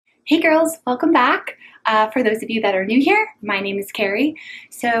Hey girls, welcome back. For those of you that are new here, my name is Carrie.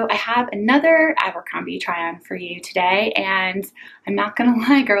 So I have another Abercrombie try on for you today, and I'm not gonna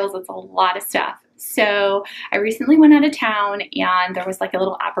lie girls, it's a lot of stuff. So I recently went out of town and there was like a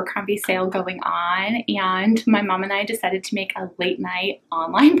little Abercrombie sale going on, and my mom and I decided to make a late night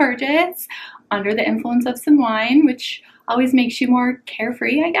online purchase under the influence of some wine, which always makes you more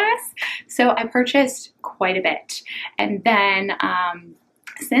carefree, I guess. So I purchased quite a bit, and then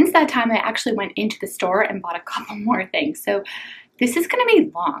since that time, I actually went into the store and bought a couple more things. So this is gonna be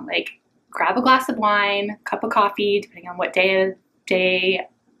long. Like, grab a glass of wine, cup of coffee, depending on what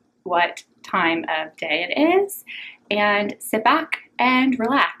what time of day it is, and sit back and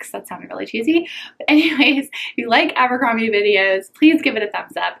relax. That sounded really cheesy. But anyways, if you like Abercrombie videos, please give it a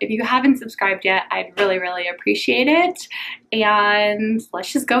thumbs up. If you haven't subscribed yet, I'd really appreciate it. And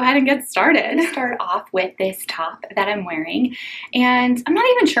let's just go ahead and get started. Start off with this top that I'm wearing. And I'm not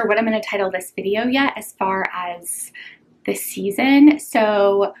even sure what I'm gonna title this video yet as far as the season.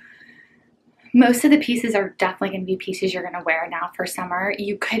 So most of the pieces are definitely going to be pieces you're going to wear now for summer.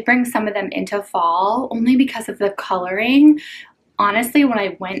 You could bring some of them into fall only because of the coloring. Honestly, when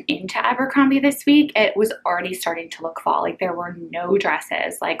I went into Abercrombie this week, it was already starting to look fall. Like, there were no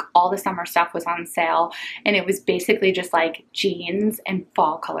dresses. Like, all the summer stuff was on sale, and it was basically just like jeans and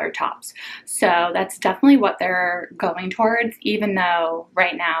fall color tops. So that's definitely what they're going towards, even though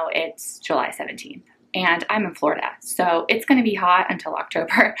right now it's July 17th. And I'm in Florida, so it's going to be hot until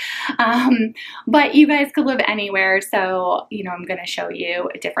October. But you guys could live anywhere, so, you know, I'm going to show you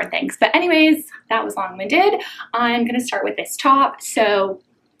different things. But anyways, that was long-winded. I'm going to start with this top. So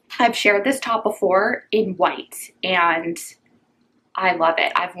I've shared this top before in white, and I love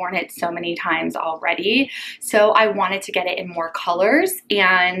it. I've worn it so many times already. So I wanted to get it in more colors,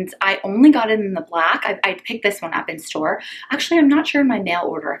 and I only got it in the black. I picked this one up in store. Actually, I'm not sure in my mail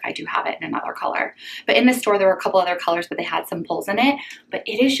order if I do have it in another color. But in the store, there were a couple other colors, but they had some pulls in it. But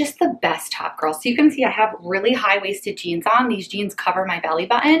it is just the best top, girl. So you can see I have really high-waisted jeans on. These jeans cover my belly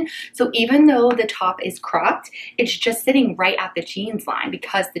button. So even though the top is cropped, it's just sitting right at the jeans line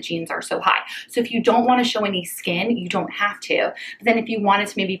because the jeans are so high. So if you don't want to show any skin, you don't have to. Then if you wanted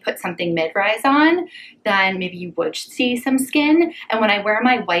to maybe put something mid-rise on, then maybe you would see some skin. And when I wear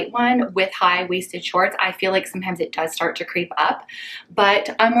my white one with high-waisted shorts, I feel like sometimes it does start to creep up.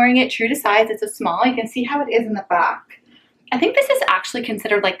 But I'm wearing it true to size. It's a small. You can see how it is in the back. I think this is actually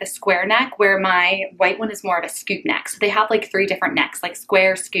considered like the square neck, where my white one is more of a scoop neck. So they have like 3 different necks, like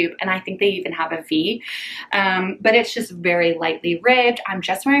square, scoop, and I think they even have a V. But it's just very lightly ribbed. I'm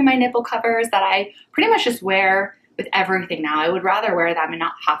just wearing my nipple covers that I pretty much just wear with everything now. I would rather wear them and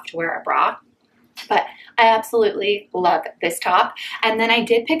not have to wear a bra. But I absolutely love this top. And then I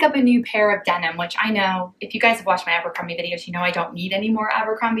did pick up a new pair of denim, which I know if you guys have watched my Abercrombie videos, you know I don't need any more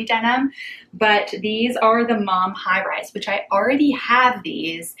Abercrombie denim. But these are the Mom High Rise, which I already have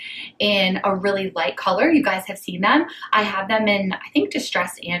these in a really light color. You guys have seen them. I have them in, I think,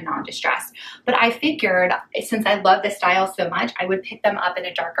 distressed and non-distressed. But I figured, since I love this style so much, I would pick them up in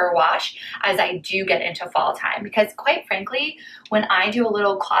a darker wash as I do get into fall time. Because quite frankly, when I do a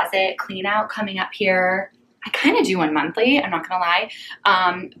little closet clean out coming up here, I kind of do one monthly, I'm not gonna lie.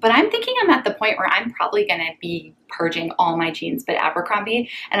 But I'm thinking I'm at the point where I'm probably gonna be purging all my jeans but Abercrombie,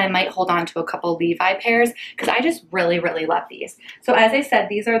 and I might hold on to a couple Levi pairs because I just really love these. So as I said,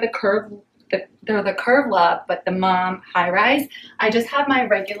 these are the they're the Curve Love, but the Mom High Rise. I just have my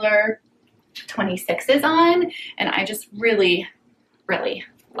regular 26s on, and I just really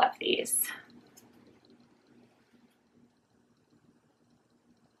love these.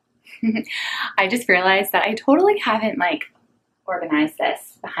 I just realized that I totally haven't like organized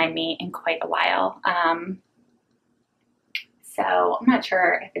this behind me in quite a while. So I'm not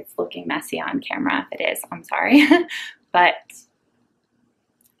sure if it's looking messy on camera. If it is, I'm sorry. But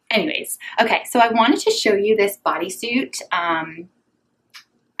anyways, okay, so I wanted to show you this bodysuit. I'll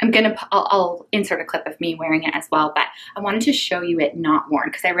insert a clip of me wearing it as well, but I wanted to show you it not worn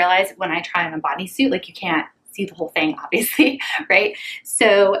because I realized when I try on a bodysuit, like, you can't see the whole thing, obviously, right?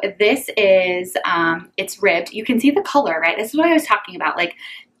 So this is, it's ribbed. You can see the color, right? This is what I was talking about. Like,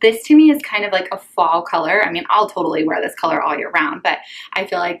 this to me is kind of like a fall color. I mean, I'll totally wear this color all year round, but I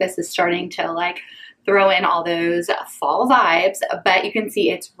feel like this is starting to like throw in all those fall vibes. But you can see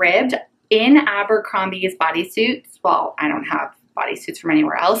it's ribbed in Abercrombie's bodysuits. Well, I don't have bodysuits from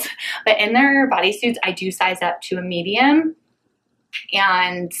anywhere else, but in their bodysuits, I do size up to a medium.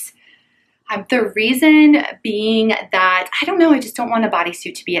 And the reason being that, I don't know, I just don't want a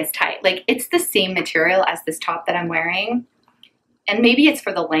bodysuit to be as tight. Like, it's the same material as this top that I'm wearing. And maybe it's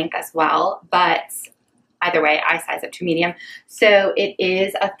for the length as well, but either way, I size up to medium. So it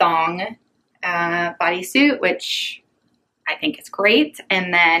is a thong bodysuit, which I think is great.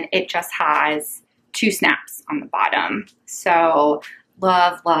 And then it just has 2 snaps on the bottom. So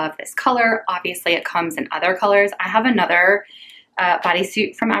love this color. Obviously it comes in other colors. I have another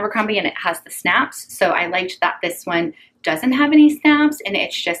bodysuit from Abercrombie and it has the snaps. So I liked that this one doesn't have any snaps and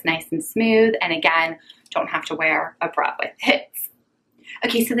it's just nice and smooth. And again, don't have to wear a bra with it.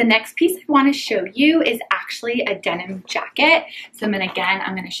 Okay, so the next piece I want to show you is actually a denim jacket. So I'm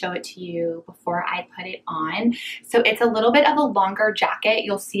gonna show it to you before I put it on. So it's a little bit of a longer jacket.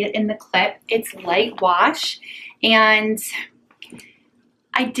 You'll see it in the clip. It's light wash, and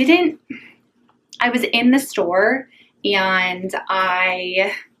I was in the store and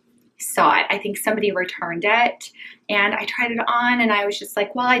I saw it. I think somebody returned it and I tried it on and I was just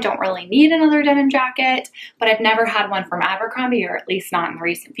like, well, I don't really need another denim jacket, but I've never had one from Abercrombie, or at least not in the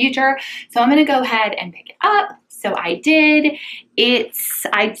recent future. So I'm gonna go ahead and pick it up. So I did.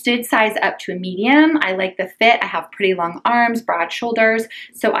 I did size up to a medium. I like the fit. I have pretty long arms, broad shoulders.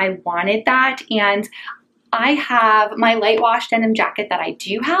 So I wanted that. And I have my light wash denim jacket that I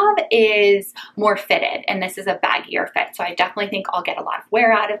do have is more fitted, and this is a baggier fit. So I definitely think I'll get a lot of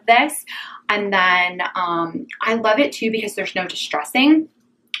wear out of this. And then I love it too because there's no distressing.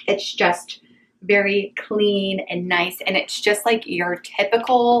 It's just very clean and nice. And it's just like your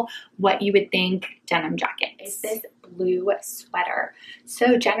typical, what you would think denim jacket. Is this blue sweater.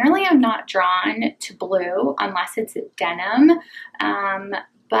 So generally I'm not drawn to blue unless it's a denim.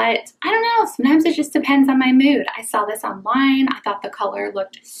 But I don't know, sometimes it just depends on my mood. I saw this online. I thought the color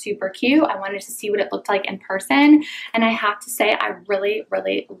looked super cute. I wanted to see what it looked like in person. And I have to say, I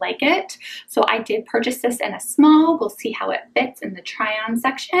really like it. So I did purchase this in a small. We'll see how it fits in the try-on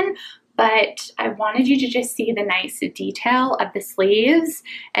section. But I wanted you to just see the nice detail of the sleeves.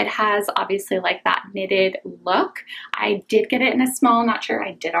 It has obviously like that knitted look. I did get it in a small, not sure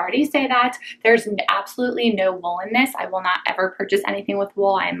I did already say that. There's absolutely no wool in this. I will not ever purchase anything with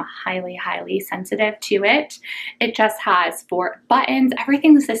wool. I'm highly sensitive to it. It just has 4 buttons.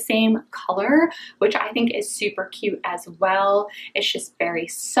 Everything's the same color, which I think is super cute as well. It's just very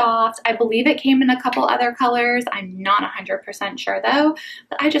soft. I believe it came in a couple other colors. I'm not 100% sure though,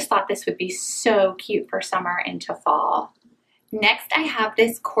 but I just thought this would be so cute for summer into fall. Next, I have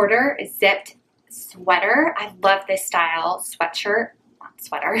this quarter zipped sweater. I love this style sweater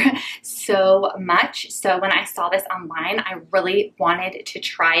so much. So when I saw this online, I really wanted to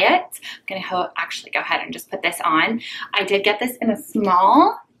try it. I'm gonna actually go ahead and just put this on. I did get this in a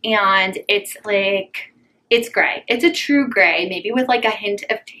small, and it's like, it's gray. It's a true gray, maybe with like a hint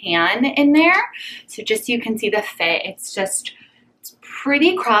of tan in there. So just so you can see the fit, it's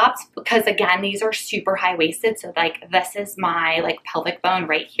pretty cropped because again, these are super high-waisted. So like this is my like pelvic bone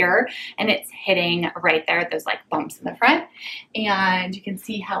right here, and it's hitting right there, those like bumps in the front. And you can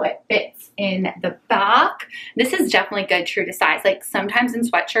see how it fits in the back. This is definitely good true to size. Like sometimes in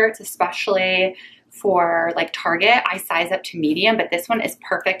sweatshirts, especially for like Target, I size up to medium, but this one is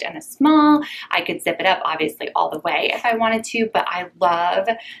perfect in a small. I could zip it up obviously all the way if I wanted to, but I love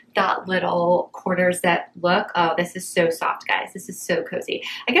that little quarter zip look. Oh, this is so soft, guys. This is so cozy.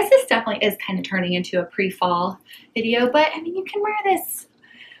 I guess this definitely is kind of turning into a pre-fall video, but I mean, you can wear this.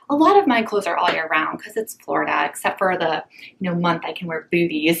 A lot of my clothes are all year round because it's Florida, except for the month I can wear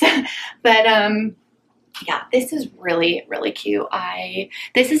booties. But yeah, this is really cute.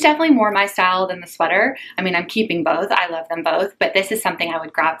 This is definitely more my style than the sweater. I mean, I'm keeping both. I love them both, but this is something I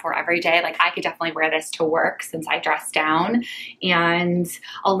would grab for every day. Like I could definitely wear this to work since I dress down, and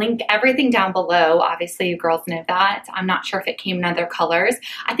I'll link everything down below. Obviously, you girls know that. I'm not sure if it came in other colors.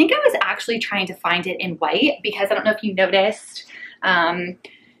 I think I was actually trying to find it in white because I don't know if you noticed, I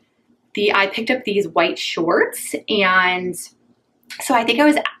picked up these white shorts, and so I think I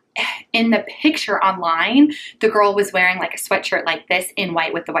was in the picture online, the girl was wearing like a sweatshirt like this in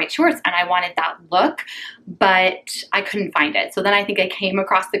white with the white shorts, and I wanted that look, but I couldn't find it. So then I think I came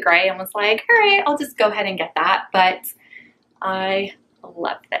across the gray and was like, all right, I'll just go ahead and get that. But I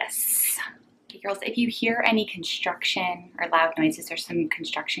love this. Okay, girls, if you hear any construction or loud noises, there's some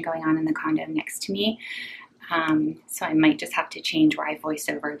construction going on in the condo next to me. So I might just have to change where I voice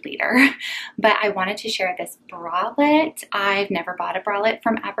over later. But I wanted to share this bralette. I've never bought a bralette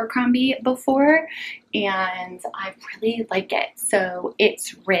from Abercrombie before, and I really like it. So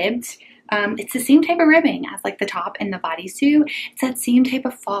it's ribbed. It's the same type of ribbing as like the top and the bodysuit. It's that same type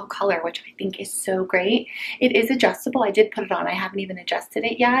of fall color, which I think is so great. It is adjustable. I did put it on. I haven't even adjusted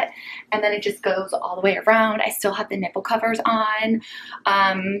it yet. And then it just goes all the way around. I still have the nipple covers on.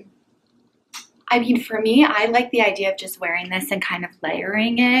 I mean, for me, I like the idea of just wearing this and kind of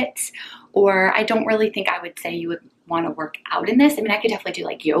layering it, or I don't really think I would say you would want to work out in this. I mean, I could definitely do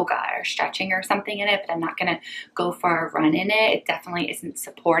like yoga or stretching or something in it, but I'm not going to go for a run in it. It definitely isn't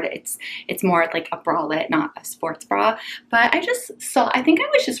support. It's more like a bralette, not a sports bra. But I just saw, I think I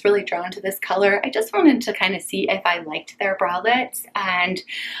was just really drawn to this color. I just wanted to kind of see if I liked their bralettes, and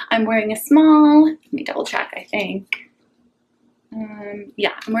I'm wearing a small. Let me double check, I think.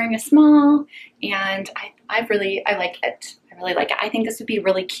 Yeah, I'm wearing a small, and I like it. I really like it. I think this would be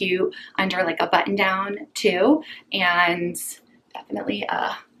really cute under like a button down too, and definitely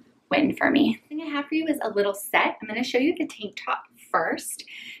a win for me. The thing I have for you is a little set. I'm going to show you the tank top first.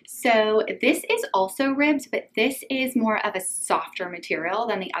 So this is also ribbed, but this is more of a softer material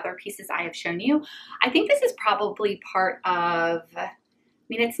than the other pieces I have shown you. I think this is probably part of, I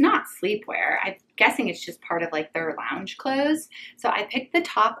mean, it's not sleepwear. I'm guessing it's just part of like their lounge clothes. So I picked the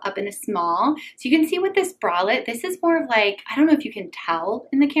top up in a small. So you can see with this bralette, this is more of like, I don't know if you can tell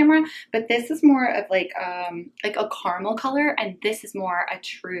in the camera, but this is more of like a caramel color, and this is more a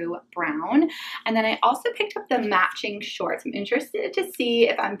true brown. And then I also picked up the matching shorts. I'm interested to see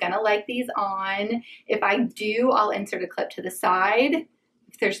if I'm gonna like these on. If I do, I'll insert a clip to the side.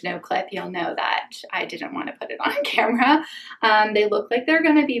 If there's no clip, you'll know that I didn't want to put it on camera. They look like they're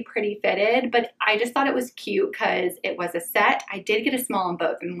going to be pretty fitted, but I just thought it was cute because it was a set. I did get a small in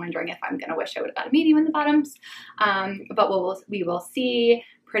both. I'm wondering if I'm going to wish I would have got a medium in the bottoms, but we will see.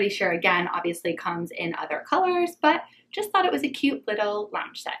 Pretty sure, again, obviously comes in other colors, but just thought it was a cute little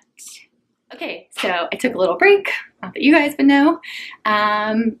lounge set. Okay, so I took a little break, not that you guys would know.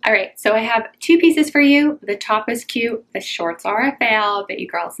 All right, so I have two pieces for you. The top is cute, the shorts are a fail, but you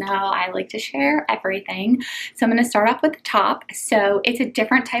girls know I like to share everything. So I'm gonna start off with the top. So it's a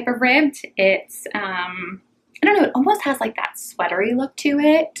different type of ribbed. It's, I don't know, it almost has like that sweatery look to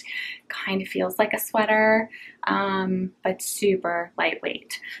it. Kind of feels like a sweater, but super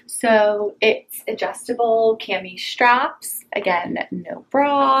lightweight. So it's adjustable cami straps. Again, no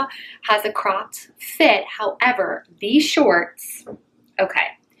bra, has a cropped fit. However, these shorts, okay,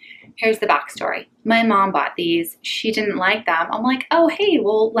 here's the backstory. My mom bought these. She didn't like them. I'm like, oh, hey,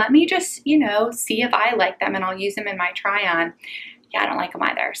 well, let me just, you know, see if I like them and I'll use them in my try on. Yeah, I don't like them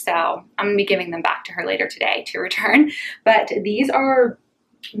either. So I'm gonna be giving them back to her later today to return. But these are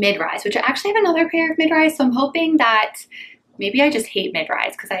mid-rise, which I actually have another pair of mid-rise. So I'm hoping that maybe I just hate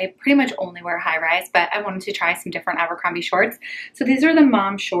mid-rise because I pretty much only wear high-rise, but I wanted to try some different Abercrombie shorts. So these are the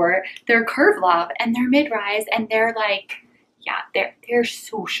mom short. They're curve love and they're mid-rise, and they're like, yeah, they're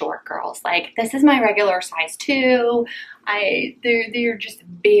so short, girls. Like, this is my regular size too. They're just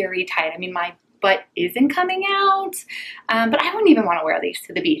very tight. I mean, my butt isn't coming out, but I wouldn't even want to wear these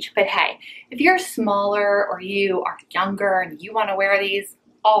to the beach. But hey, if you're smaller or you are younger and you want to wear these,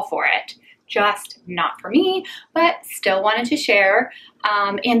 all for it. Just not for me, but still wanted to share.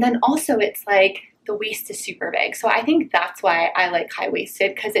 And then also it's like the waist is super big. So I think that's why I like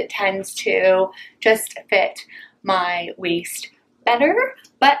high-waisted, because it tends to just fit my waist better,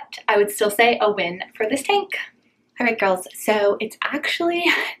 but I would still say a win for this tank. All right, girls, so it's actually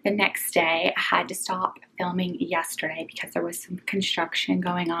the next day. I had to stop filming yesterday because there was some construction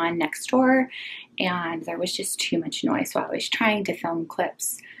going on next door and there was just too much noise. So I was trying to film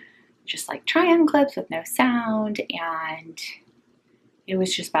clips, just like try-on clips with no sound, and it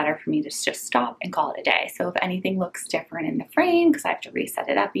was just better for me to just stop and call it a day. So if anything looks different in the frame, because I have to reset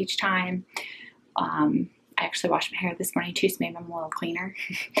it up each time, I actually washed my hair this morning too, so maybe I'm a little cleaner.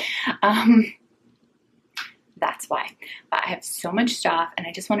 That's why. But I have so much stuff and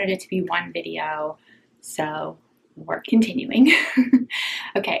I just wanted it to be one video, so we're continuing.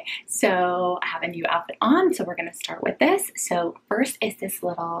 Okay, so I have a new outfit on, so we're gonna start with this. So first is this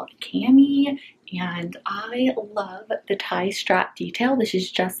little cami, and I love the tie strap detail. This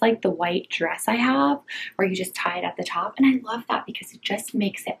is just like the white dress I have, where you just tie it at the top, and I love that because it just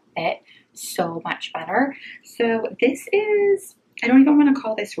makes it fit so much better. So this is, I don't even want to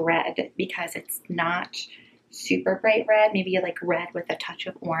call this red because it's not super bright red, maybe like red with a touch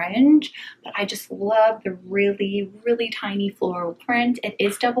of orange, but I just love the really, really tiny floral print. It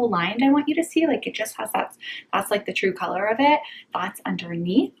is double lined. I want you to see, like, it just has that's like the true color of it. That's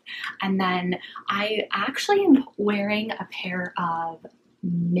underneath. And then I actually am wearing a pair of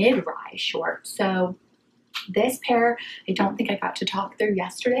mid-rise shorts. So this pair, I don't think I got to talk through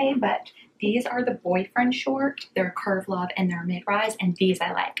yesterday, but these are the boyfriend short. They're curve love and they're mid-rise, and these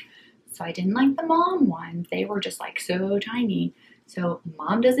I like. So I didn't like the mom ones. They were just like so tiny. So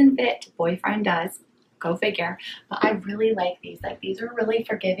mom doesn't fit, boyfriend does. go figure. But I really like these. Like, these are really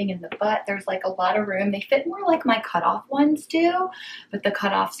forgiving in the butt. There's like a lot of room. They fit more like my cutoff ones do, but the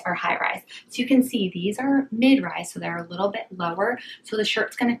cutoffs are high rise. So you can see these are mid rise, so they're a little bit lower. So the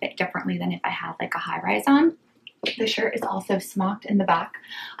shirt's gonna fit differently than if I had like a high rise on. The shirt is also smocked in the back.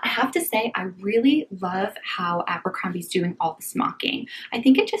 I have to say, I really love how Abercrombie's doing all the smocking. I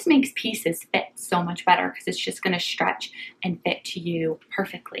think it just makes pieces fit so much better because it's just going to stretch and fit to you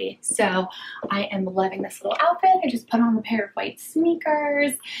perfectly. So I am loving this little outfit. I just put on a pair of white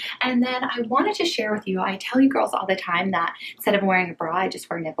sneakers. And then I wanted to share with you, I tell you girls all the time that instead of wearing a bra, I just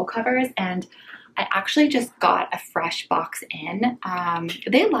wear nipple covers. And I actually just got a fresh box in.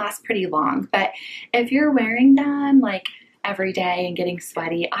 They last pretty long, but if you're wearing them like every day and getting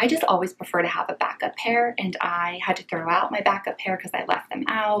sweaty, I just always prefer to have a backup pair, and I had to throw out my backup pair because I left them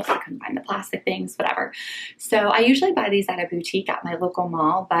out. I couldn't find the plastic things, whatever. So I usually buy these at a boutique at my local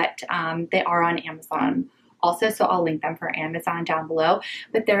mall, but they are on Amazon also, so I'll link them for Amazon down below.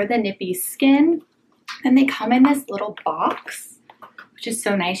 But they're the Nippy Skin, and they come in this little box, which is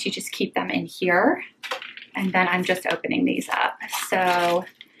so nice. You just keep them in here, and then I'm just opening these up. So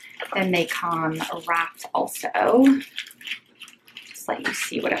then they come wrapped also. Just let you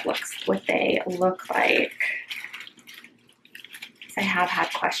see what they look like. I have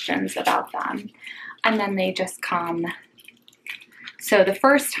had questions about them. And then they just come, so the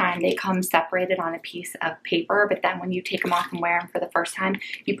first time they come separated on a piece of paper, but then when you take them off and wear them for the first time,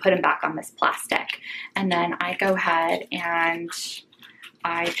 you put them back on this plastic. And then I go ahead and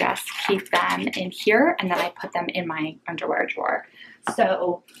I just keep them in here, and then I put them in my underwear drawer.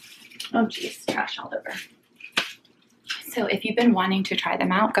 So, oh geez, trash all over. So if you've been wanting to try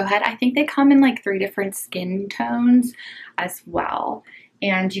them out, go ahead. I think they come in like 3 different skin tones as well.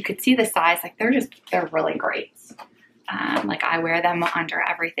 And you could see the size, like they're really great. Like I wear them under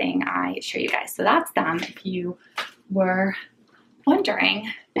everything I show you guys. So that's them if you were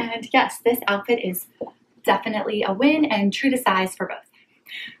wondering. And yes, this outfit is definitely a win and true to size for both.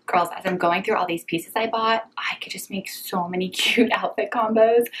 Girls, as I'm going through all these pieces I bought, I could just make so many cute outfit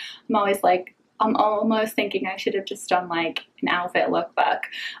combos. I'm almost thinking I should have just done like an outfit lookbook.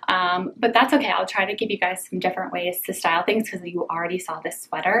 But that's okay. I'll try to give you guys some different ways to style things because you already saw this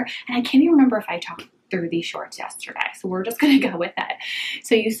sweater. And I can't even remember if I talked through these shorts yesterday. So we're just going to go with it.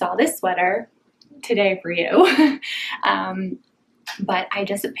 So you saw this sweater today for you. But I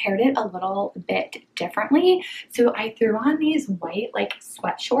just paired it a little bit differently. So I threw on these white like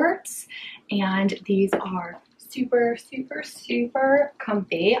sweat shorts, and these are super, super, super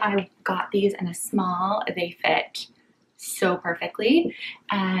comfy. I got these in a small. They fit so perfectly.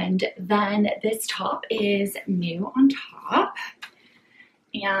 And then this top is new on top,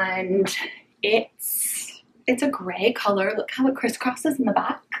 and it's a gray color. Look how it crisscrosses in the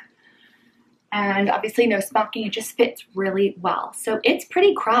back. And obviously no smocking, it just fits really well. So it's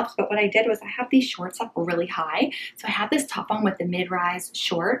pretty cropped, but what I did was I have these shorts up really high. So I had this top on with the mid-rise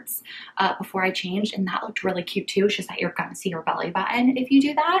shorts before I changed, and that looked really cute too. It's just that you're gonna see your belly button if you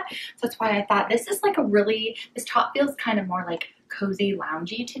do that. So that's why I thought this is like this top feels kind of more like cozy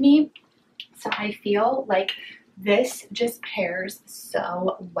loungy to me. So I feel like this just pairs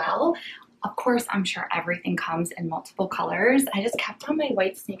so well. Of course, I'm sure everything comes in multiple colors. I just kept on my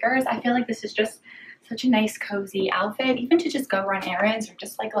white sneakers. I feel like this is just such a nice, cozy outfit, even to just go run errands or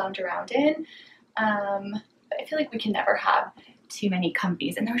just like lounge around in. But I feel like we can never have too many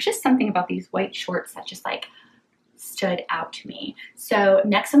comfies. And there was just something about these white shorts that just like stood out to me. So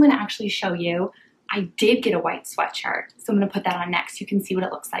next I'm gonna actually show you, I did get a white sweatshirt. So I'm gonna put that on next. You can see what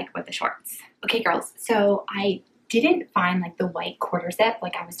it looks like with the shorts. Okay, girls, so I didn't find like the white quarter zip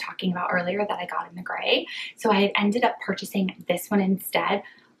like I was talking about earlier that I got in the gray. So I had ended up purchasing this one instead.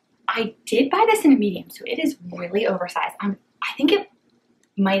 I did buy this in a medium, so it is really oversized. I think it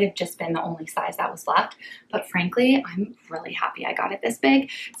might have just been the only size that was left, but frankly, I'm really happy I got it this big.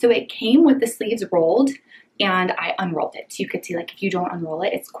 So it came with the sleeves rolled, and I unrolled it. So you could see like if you don't unroll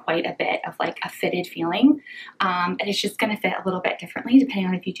it, it's quite a bit of like a fitted feeling. And it's just gonna fit a little bit differently depending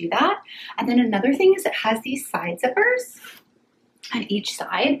on if you do that. And then another thing is it has these side zippers on each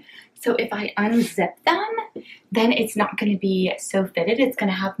side. So if I unzip them, then it's not gonna be so fitted. It's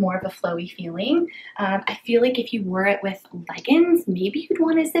gonna have more of a flowy feeling. I feel like if you wore it with leggings, maybe you'd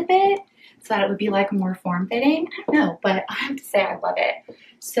wanna zip it so that it would be like more form-fitting. I don't know, but I have to say I love it.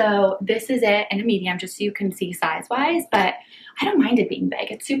 So this is it in a medium, just so you can see size-wise, but I don't mind it being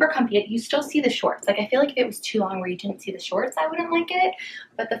big. It's super comfy. You still see the shorts. Like I feel like if it was too long where you didn't see the shorts, I wouldn't like it.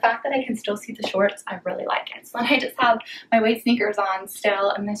 But the fact that I can still see the shorts, I really like it. So then I just have my white sneakers on still,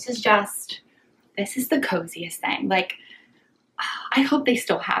 and this is the coziest thing. Like, I hope they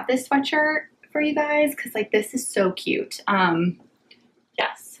still have this sweatshirt for you guys because like this is so cute.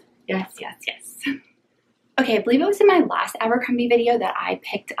 Yes, yes, yes, yes. Okay, I believe it was in my last Abercrombie video that I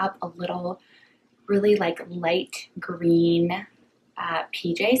picked up a little really like light green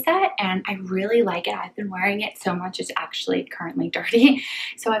PJ set, and I really like it. I've been wearing it so much it's actually currently dirty.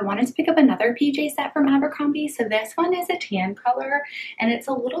 So I wanted to pick up another PJ set from Abercrombie. So this one is a tan color, and it's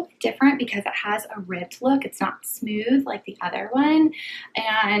a little bit different because it has a ribbed look. It's not smooth like the other one.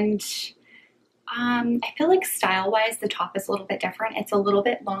 And I feel like style-wise, the top is a little bit different. It's a little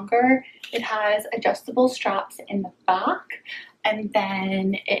bit longer. It has adjustable straps in the back, and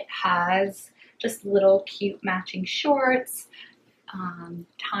then it has just little cute matching shorts.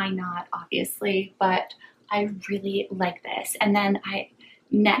 Tie knot obviously, but I really like this. And then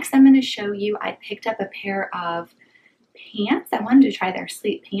next I'm going to show you, I picked up a pair of pants. I wanted to try their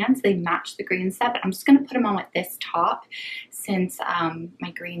sleep pants. They match the green set, but I'm just going to put them on with this top since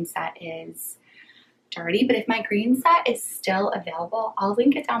my green set is dirty. But if my green set is still available, I'll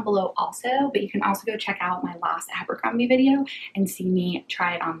link it down below also, but you can also go check out my last Abercrombie video and see me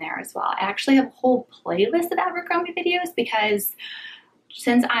try it on there as well. I actually have a whole playlist of Abercrombie videos because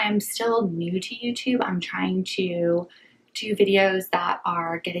since I'm still new to YouTube, I'm trying to do videos that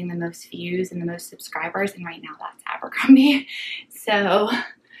are getting the most views and the most subscribers, and right now that's Abercrombie. So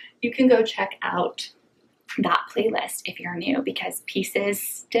you can go check out that playlist if you're new because pieces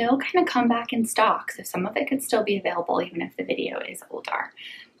still kind of come back in stock, so some of it could still be available even if the video is older.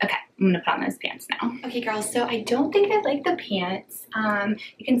 Okay, I'm gonna put on those pants now. Okay girls, so I don't think I like the pants.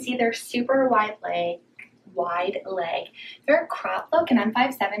 You can see they're super wide leg. They're a crop look, and I'm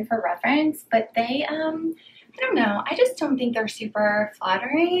 5'7" for reference, but they I don't know, I just don't think they're super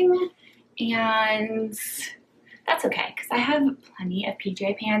flattering, and that's okay because I have plenty of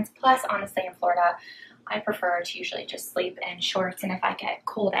PJ pants. Plus honestly in Florida I prefer to usually just sleep in shorts, and if I get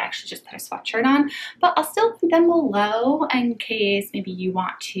cold I actually just put a sweatshirt on, but I'll still link them below in case maybe you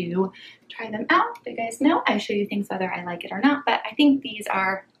want to try them out. You guys know I show you things whether I like it or not, but I think these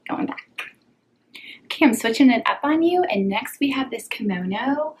are going back. Okay, I'm switching it up on you, and next we have this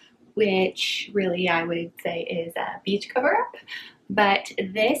kimono, which really I would say is a beach cover-up, but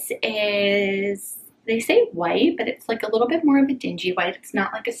this is, they say white, but it's like a little bit more of a dingy white. It's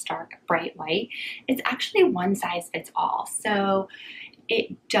not like a stark bright white. It's actually one size fits all. So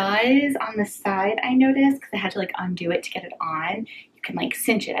it does on the side, I noticed, because I had to like undo it to get it on. You can like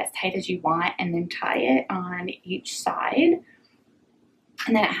cinch it as tight as you want and then tie it on each side.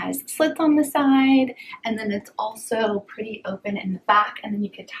 And then it has slits on the side, and then it's also pretty open in the back, and then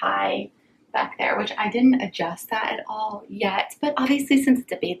you could tie back there, which I didn't adjust that at all yet, but obviously since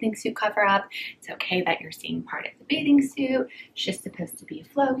it's a bathing suit cover up, it's okay that you're seeing part of the bathing suit. It's just supposed to be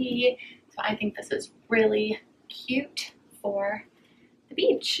flowy, so I think this is really cute for the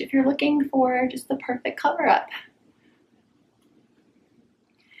beach if you're looking for just the perfect cover up.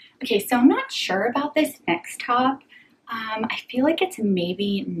 Okay, so I'm not sure about this next top. I feel like it's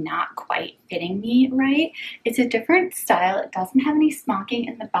maybe not quite fitting me right. It's a different style. It doesn't have any smocking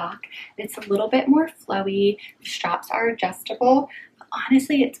in the back. It's a little bit more flowy. The straps are adjustable. But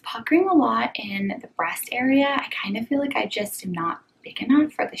honestly, it's puckering a lot in the breast area. I kind of feel like I just am not big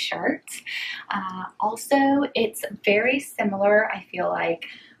enough for the shirts. Also, it's very similar, I feel like,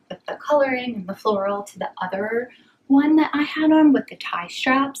 with the coloring and the floral to the other one that I had on with the tie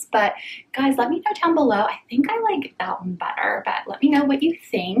straps. But guys, let me know down below. I think I like that one better, but let me know what you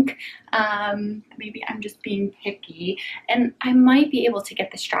think. Maybe I'm just being picky, and I might be able to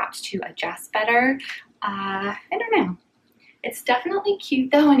get the straps to adjust better. I don't know. It's definitely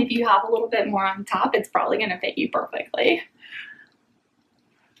cute though, and if you have a little bit more on top, it's probably gonna fit you perfectly.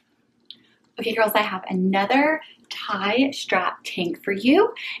 Okay girls, I have another tie strap tank for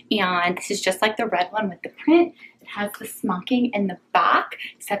you, and this is just like the red one with the print. It has the smocking in the back,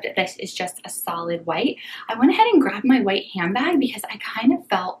 except that this is just a solid white. I went ahead and grabbed my white handbag because I kind of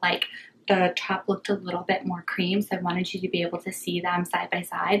felt like the top looked a little bit more cream, so I wanted you to be able to see them side by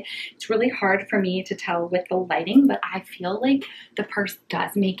side. It's really hard for me to tell with the lighting, but I feel like the purse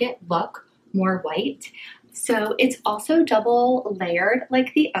does make it look more white. So it's also double layered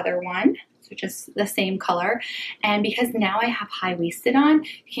like the other one, which is the same color. And because now I have high-waisted on,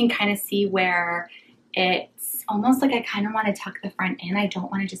 you can kind of see where it's almost like I kind of want to tuck the front in. I don't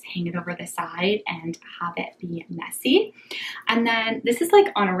want to just hang it over the side and have it be messy. And then this is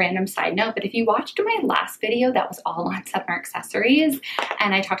like on a random side note, but if you watched my last video, that was all on summer accessories.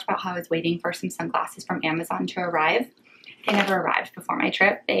 And I talked about how I was waiting for some sunglasses from Amazon to arrive. They never arrived before my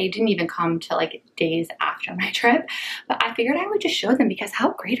trip. They didn't even come till like days after my trip, but I figured I would just show them because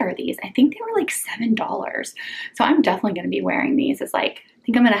how great are these? I think they were like $7. So I'm definitely going to be wearing these as like, I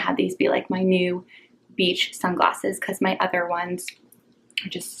think I'm gonna have these be like my new beach sunglasses because my other ones are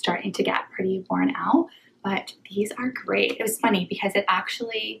just starting to get pretty worn out. But these are great. It was funny because it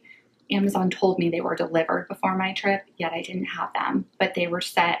actually, Amazon told me they were delivered before my trip, yet I didn't have them. But they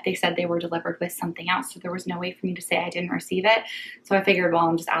said they were delivered with something else, so there was no way for me to say I didn't receive it. So I figured, well,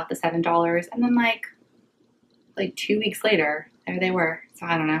 I'm just out the $7. And then like 2 weeks later, there they were. So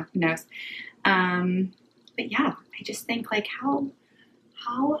I don't know, who knows. But yeah, I just think like how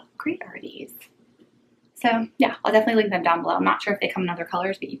great are these? So yeah, I'll definitely link them down below. I'm not sure if they come in other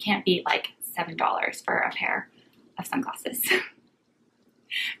colors, but you can't beat like $7 for a pair of sunglasses.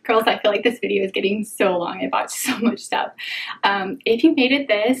 Girls, I feel like this video is getting so long. I bought so much stuff. If you made it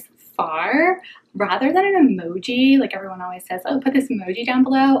this far, rather than an emoji, like everyone always says, oh, put this emoji down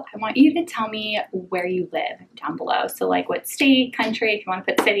below, I want you to tell me where you live down below. So like what state, country, if you want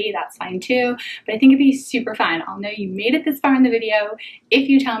to put city, that's fine too. But I think it'd be super fun. I'll know you made it this far in the video if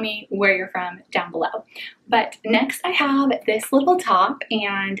you tell me where you're from down below. But next I have this little top,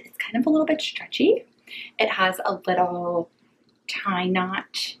 and it's kind of a little bit stretchy. It has a little tie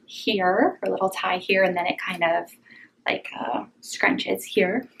knot here, or little tie here, and then it kind of like scrunches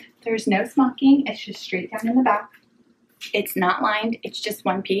here. There's no smocking, it's just straight down in the back. It's not lined, it's just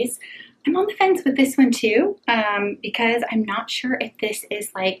one piece. I'm on the fence with this one too, because I'm not sure if this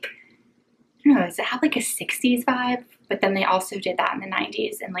is like, I don't know, does it have like a 60s vibe? But then they also did that in the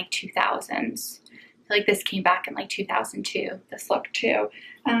 90s and like 2000s. Like this came back in like 2002, this look too.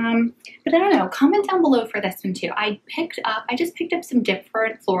 But I don't know, comment down below for this one too. I just picked up some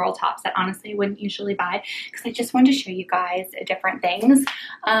different floral tops that honestly I wouldn't usually buy because I just wanted to show you guys different things.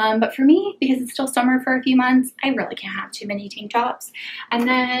 But for me, because it's still summer for a few months, I really can't have too many tank tops. And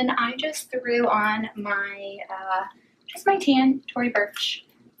then I just threw on my, just my tan Tory Burch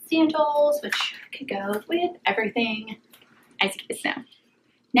sandals, which could go with everything, as you guys know.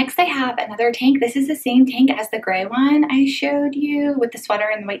 Next I have another tank. This is the same tank as the gray one I showed you with the sweater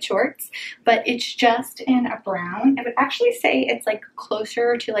and the white shorts, but it's just in a brown. I would actually say it's like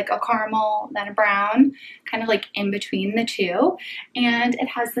closer to like a caramel than a brown, kind of like in between the two. And it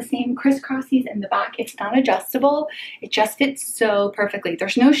has the same crisscrossies in the back. It's not adjustable. It just fits so perfectly.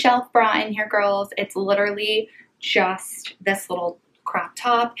 There's no shelf bra in here, girls. It's literally just this little crop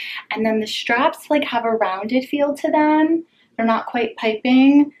top. And then the straps like have a rounded feel to them. They're not quite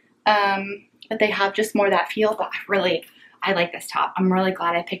piping, but they have just more that feel. But I like this top. I'm really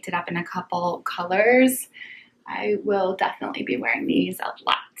glad I picked it up in a couple colors. I will definitely be wearing these a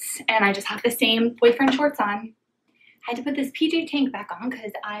lot. And I just have the same boyfriend shorts on. I had to put this PJ tank back on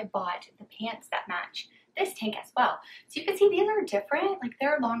because I bought the pants that match this tank as well. So you can see these are different, like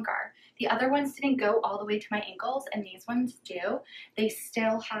they're longer. The other ones didn't go all the way to my ankles, and these ones do. They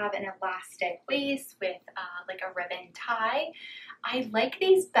still have an elastic waist with like a ribbon tie. I like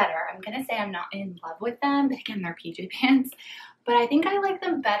these better. I'm gonna say I'm not in love with them, but again, they're PJ pants. But I think I like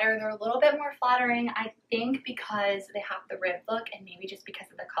them better. They're a little bit more flattering, I think because they have the rib look and maybe just because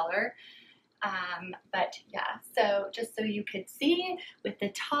of the color. But yeah, so just so you could see with the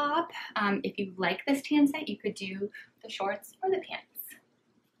top, if you like this tan set, you could do the shorts or the pants.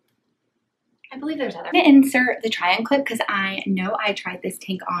 I believe there's other. I'm gonna insert the try-on clip because I know I tried this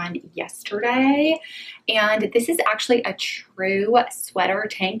tank on yesterday, and this is actually a true sweater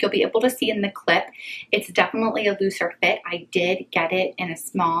tank. You'll be able to see in the clip, it's definitely a looser fit. I did get it in a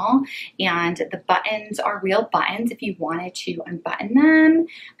small, and the buttons are real buttons if you wanted to unbutton them.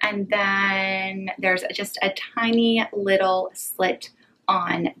 And then there's just a tiny little slit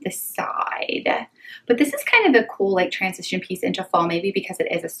on the side. But this is kind of a cool like transition piece into fall, maybe because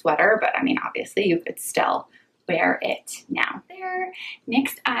it is a sweater, but I mean obviously you could still wear it now. There.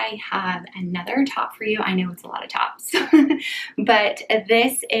 Next I have another top for you. I know it's a lot of tops, but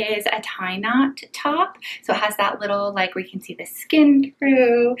this is a tie knot top. So it has that little like where you can see the skin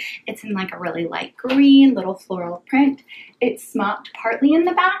through. It's in like a really light green little floral print. It's smocked partly in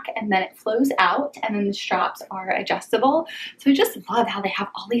the back and then it flows out, and then the straps are adjustable. So I just love how they have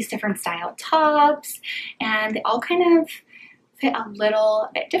all these different style tops, and they all kind of fit a little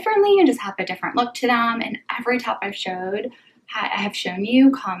bit differently and just have a different look to them. And every top I have shown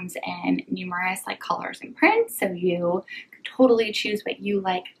you comes in numerous like colors and prints, so you could totally choose what you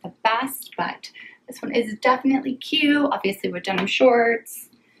like the best. But this one is definitely cute, obviously with denim shorts,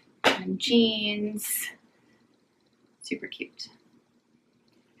 denim jeans, super cute.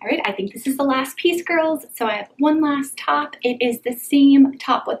 All right, I think this is the last piece, girls. So I have one last top. It is the same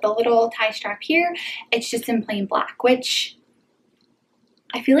top with the little tie strap here. It's just in plain black, which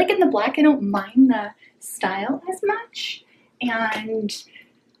I feel like in the black, I don't mind the style as much. And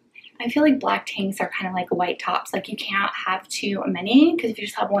I feel like black tanks are kind of like white tops. Like you can't have too many because if you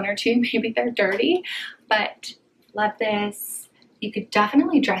just have one or two, maybe they're dirty. But love this. You could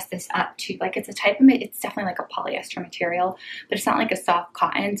definitely dress this up too. Like it's a type of, it's definitely like a polyester material, but it's not like a soft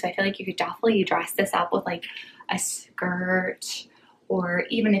cotton. So I feel like you could definitely dress this up with like a skirt, or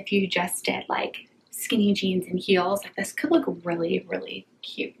even if you just did like skinny jeans and heels, like this could look really, really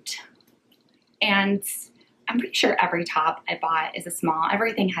cute. And I'm pretty sure every top I bought is a small.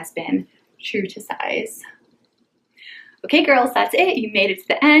 Everything has been true to size. Okay, girls, that's it. You made it to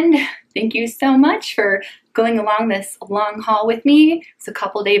the end. Thank you so much for going along this long haul with me. It's a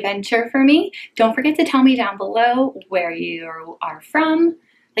couple-day venture for me. Don't forget to tell me down below where you are from,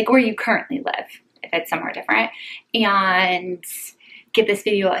 like where you currently live, if it's somewhere different. And give this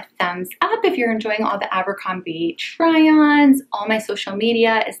video a thumbs up if you're enjoying all the Abercrombie try-ons. All my social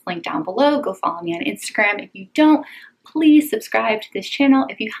media is linked down below. Go follow me on Instagram. If you don't, please subscribe to this channel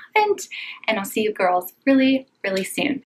if you haven't. And I'll see you girls really, really soon.